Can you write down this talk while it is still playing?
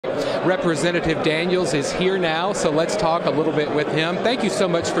Representative Daniels is here now, so let's talk a little bit with him. Thank you so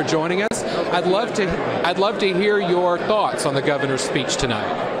much for joining us. I'd love to hear your thoughts on the governor's speech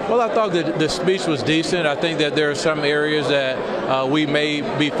tonight. Well, I thought that the speech was decent. I think that there are some areas that we may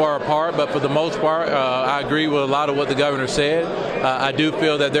be far apart, but for the most part, I agree with a lot of what the governor said. I do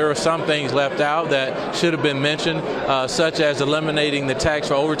feel that there are some things left out that should have been mentioned, such as eliminating the tax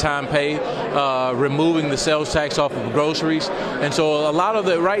for overtime pay, removing the sales tax off of groceries. And so a lot of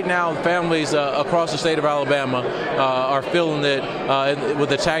right now, families across the state of Alabama are feeling that with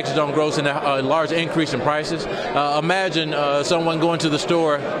the taxes on groceries and a large increase in prices. Imagine someone going to the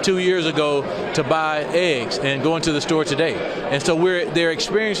store 2 years ago to buy eggs and going to the store today. And so they're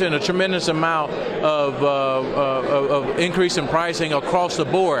experiencing a tremendous amount of increase in pricing across the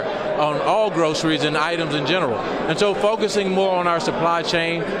board on all groceries and items in general. And so focusing more on our supply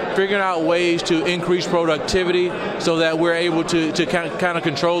chain, figuring out ways to increase productivity so that we're able to kind of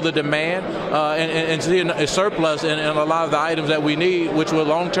control the demand and see a surplus in a lot of the items that we need, which will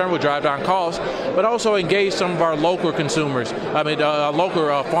long term will drive down costs, but also engage some of our local consumers,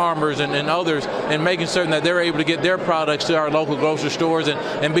 local farmers and others, and making certain that they're able to get their products to our local grocery stores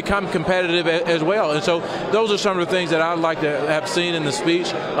and become competitive as well. And so those are some of the things that I'd like to have seen in the speech.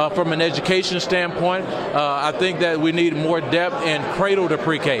 From an education standpoint, I think that we need more depth in cradle to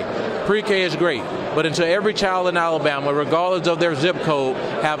pre-K. Pre-K is great, but until every child in Alabama, regardless of their zip code,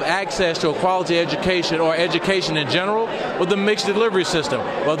 have access to a quality education or education in general with a mixed delivery system,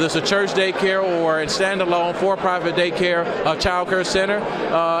 whether it's a church daycare or a standalone for-profit daycare, child care center.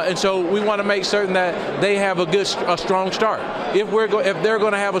 And so we want to make certain that they have a strong start. If they're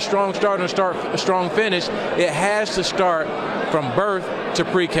going to have a strong start and a strong finish, it has to start from birth to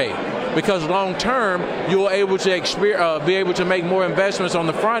pre-K. Because long term, you'll be able to make more investments on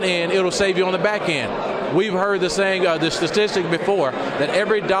the front end. It'll save you on the back end. We've heard the saying, the statistic before, that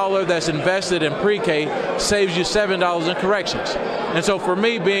every dollar that's invested in pre-K saves you $7 in corrections. And so for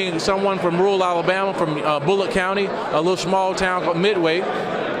me, being someone from rural Alabama, from Bullock County, a little small town called Midway,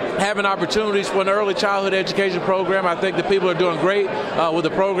 having opportunities for an early childhood education program. I think the people are doing great with the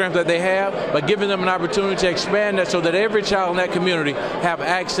programs that they have, but giving them an opportunity to expand that so that every child in that community have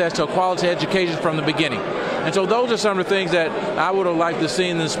access to a quality education from the beginning. And so those are some of the things that I would have liked to see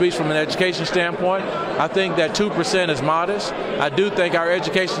in the speech from an education standpoint. I think that 2% is modest. I do think our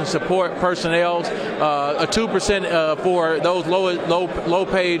education support personnel, a 2% for those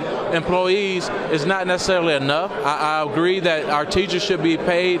low-paid employees is not necessarily enough. I agree that our teachers should be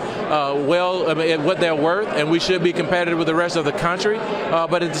paid what they're worth, and we should be competitive with the rest of the country.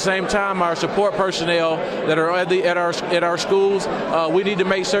 But at the same time, our support personnel that are at our schools, we need to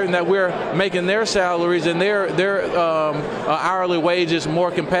make certain that we're making their salaries and their hourly wages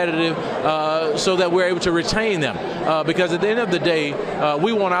more competitive, so that we're able to retain them. Because at the end of the day,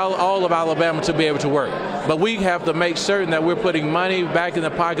 we want all of Alabama to be able to work. But we have to make certain that we're putting money back in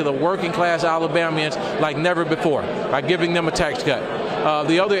the pocket of working class Alabamians like never before by giving them a tax cut.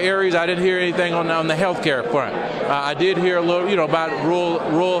 The other areas, I didn't hear anything on the health care front. I did hear a little, about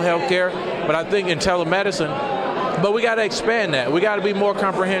rural health care, but I think in telemedicine, but we got to expand that. We got to be more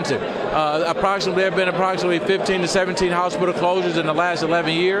comprehensive. There have been approximately 15 to 17 hospital closures in the last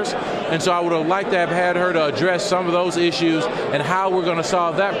 11 years, and so I would have liked to have had her to address some of those issues and how we're going to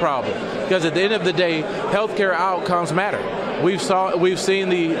solve that problem. Because at the end of the day, healthcare outcomes matter. We've seen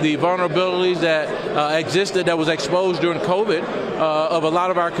the vulnerabilities that existed, that was exposed during COVID, of a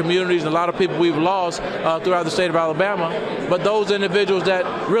lot of our communities and a lot of people we've lost throughout the state of Alabama. But those individuals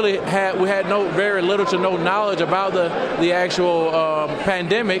that really had very little to no knowledge about the actual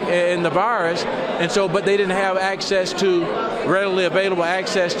pandemic and the virus, and so but they didn't have readily available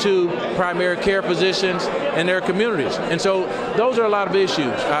access to primary care physicians in their communities. And so those are a lot of issues.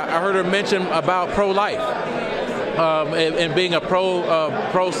 I heard her mention about pro-life. And being a Roe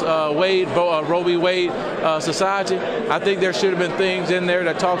v. Wade society, I think there should have been things in there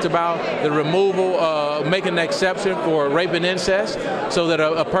that talked about the removal, making an exception for rape and incest, so that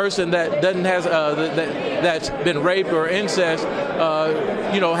a person that that's been raped or incest,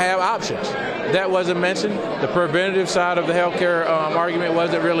 have options. That wasn't mentioned. The preventative side of the healthcare argument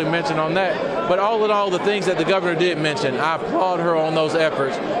wasn't really mentioned on that. But all in all, the things that the governor did mention, I applaud her on those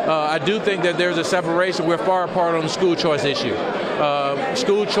efforts. I do think that there's a separation. We're far apart on the school choice issue.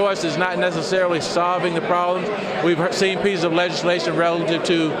 school choice is not necessarily solving the problems. We've seen pieces of legislation relative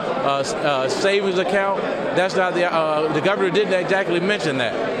to savings account. That's not the governor didn't exactly mention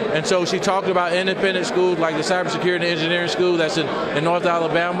that. And so she talked about independent schools like the cybersecurity and engineering school that's in North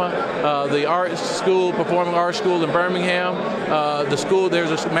Alabama, the art school, performing arts school in Birmingham,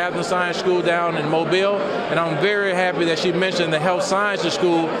 there's a math and science school down in Mobile, and I'm very happy that she mentioned the health sciences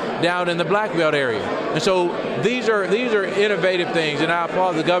school down in the Black Belt area. And so these are innovative things, and I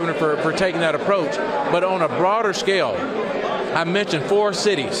applaud the governor for taking that approach. But on a broader scale, I mentioned 4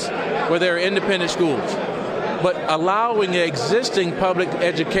 cities where there are independent schools, but allowing the existing public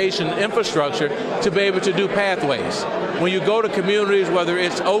education infrastructure to be able to do pathways. When you go to communities, whether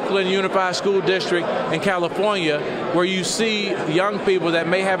it's Oakland Unified School District in California, where you see young people that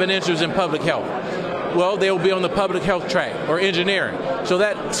may have an interest in public health, well, they'll be on the public health track or engineering. So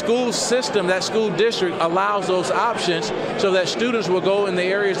that school system, that school district allows those options so that students will go in the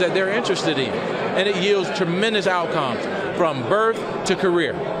areas that they're interested in. And it yields tremendous outcomes from birth to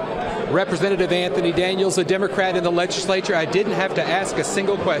career. Representative Anthony Daniels, a Democrat in the legislature. I didn't have to ask a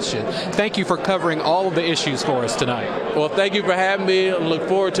single question. Thank you for covering all of the issues for us tonight. Well, thank you for having me. I look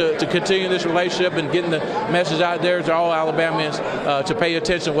forward to continuing this relationship and getting the message out there to all Alabamians to pay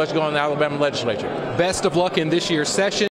attention to what's going on in the Alabama legislature. Best of luck in this year's session.